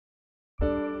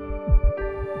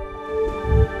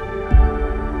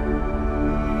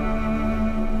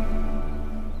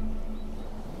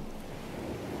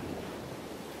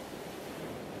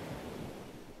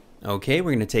Okay,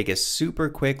 we're going to take a super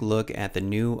quick look at the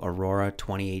new Aurora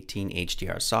 2018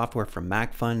 HDR software from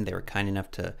MacPhun. They were kind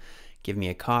enough to give me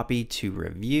a copy to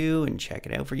review and check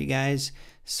it out for you guys.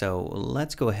 So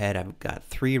let's go ahead. I've got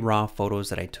 3 raw photos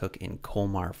that I took in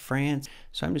Colmar, France.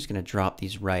 So I'm just going to drop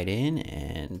these right in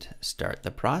and start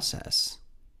the process.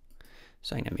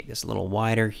 So I'm going to make this a little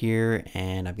wider here,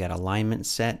 and I've got alignment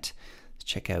set. Let's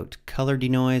check out color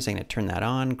denoise. I'm going to turn that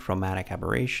on, chromatic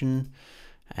aberration.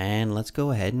 And let's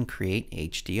go ahead and create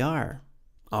HDR.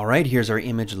 All right, here's our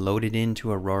image loaded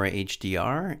into Aurora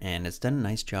HDR, and it's done a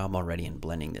nice job already in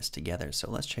blending this together.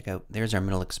 So let's check out, there's our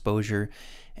middle exposure,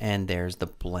 and there's the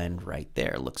blend right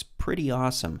there. Looks pretty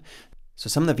awesome. So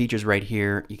some of the features right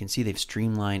here, you can see they've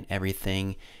streamlined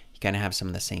everything. You kind of have some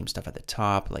of the same stuff at the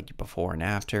top, like before and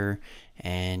after,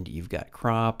 and you've got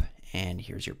crop, and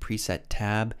here's your preset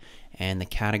tab, and the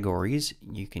categories,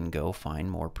 you can go find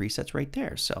more presets right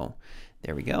there. So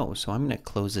there we go. So I'm going to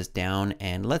close this down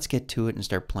and let's get to it and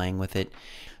start playing with it.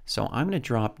 So I'm going to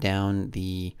drop down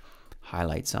the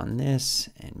highlights on this,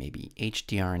 and maybe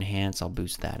HDR enhance, I'll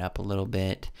boost that up a little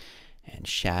bit, and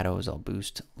shadows I'll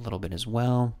boost a little bit as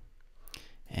well,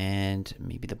 and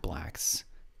maybe the blacks,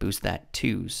 boost that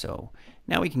too. So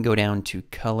now we can go down to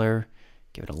color,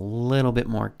 give it a little bit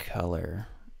more color.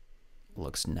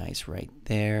 Looks nice right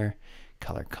there.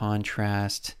 Color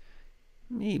contrast,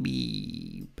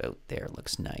 maybe about there,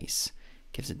 looks nice.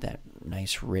 Gives it that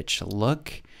nice rich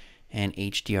look. And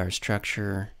HDR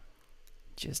structure,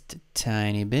 just a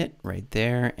tiny bit right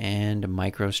there, and a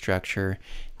microstructure.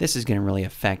 This is going to really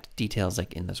affect details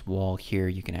like in this wall here.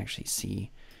 You can actually see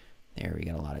there we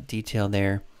got a lot of detail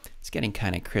there. It's getting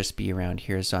kind of crispy around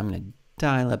here, so I'm going to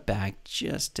dial it back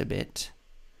just a bit.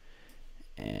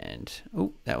 And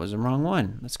oh, that was the wrong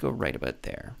one. Let's go right about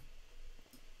there.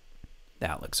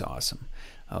 That looks awesome.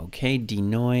 Okay,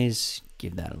 denoise,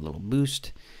 give that a little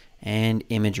boost. And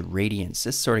image radiance,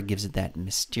 this sort of gives it that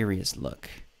mysterious look.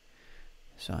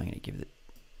 So I'm going to give it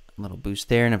a little boost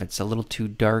there, and if it's a little too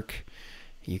dark,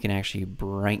 you can actually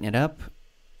brighten it up.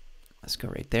 Let's go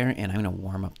right there, and I'm going to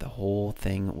warm up the whole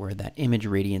thing where that image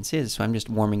radiance is. So I'm just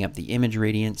warming up the image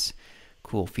radiance.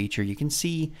 Cool feature. You can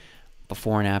see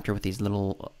before and after with these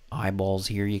little eyeballs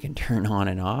here, you can turn on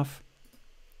and off.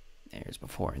 There's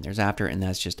before and there's after, and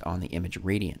that's just on the image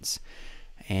radiance.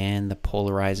 And the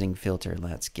polarizing filter,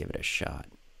 let's give it a shot.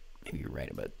 Maybe right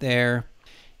about there.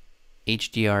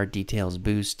 HDR details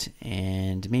boost,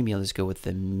 and maybe I'll just go with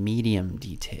the medium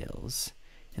details.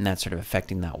 And that's sort of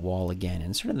affecting that wall again,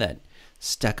 and sort of that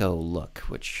stucco look,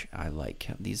 which I like,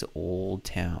 these old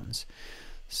towns.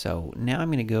 So now I'm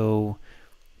going to go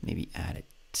maybe add a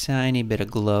tiny bit of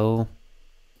glow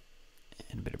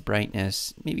and a bit of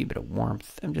brightness, maybe a bit of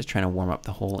warmth. I'm just trying to warm up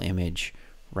the whole image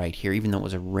right here, even though it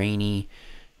was a rainy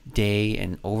day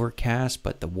and overcast,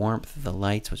 but the warmth of the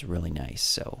lights was really nice.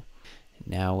 So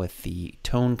now with the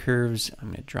tone curves, I'm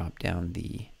going to drop down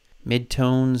the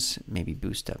mid-tones, maybe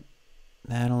boost up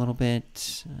that a little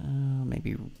bit,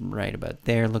 maybe right about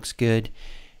there looks good.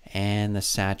 And the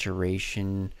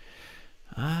saturation,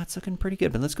 it's looking pretty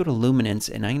good, but let's go to luminance,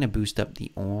 and I'm going to boost up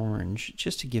the orange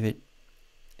just to give it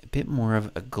a bit more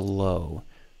of a glow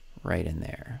right in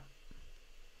there.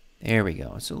 There we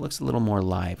go. So it looks a little more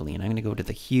lively, and I'm going to go to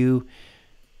the hue,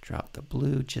 drop the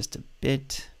blue just a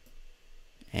bit,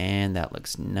 and that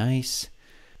looks nice.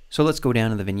 So let's go down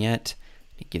to the vignette,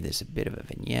 give this a bit of a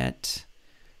vignette,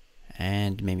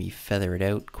 and maybe feather it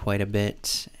out quite a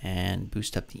bit, and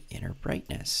boost up the inner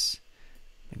brightness.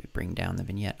 Maybe bring down the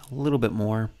vignette a little bit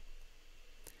more.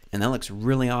 And that looks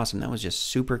really awesome. That was just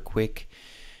super quick.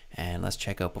 And let's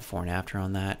check out before and after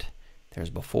on that. There's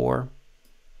before,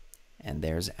 and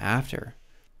there's after.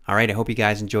 All right, I hope you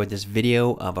guys enjoyed this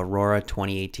video of Aurora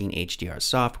 2018 HDR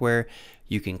software.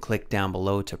 You can click down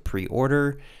below to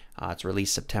pre-order. It's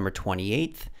released September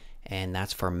 28th, and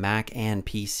that's for Mac and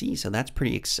PC, so that's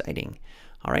pretty exciting.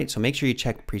 All right, so make sure you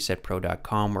check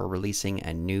presetpro.com. We're releasing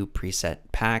a new preset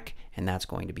pack, and that's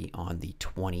going to be on the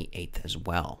 28th as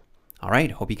well. All right,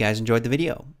 hope you guys enjoyed the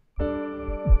video.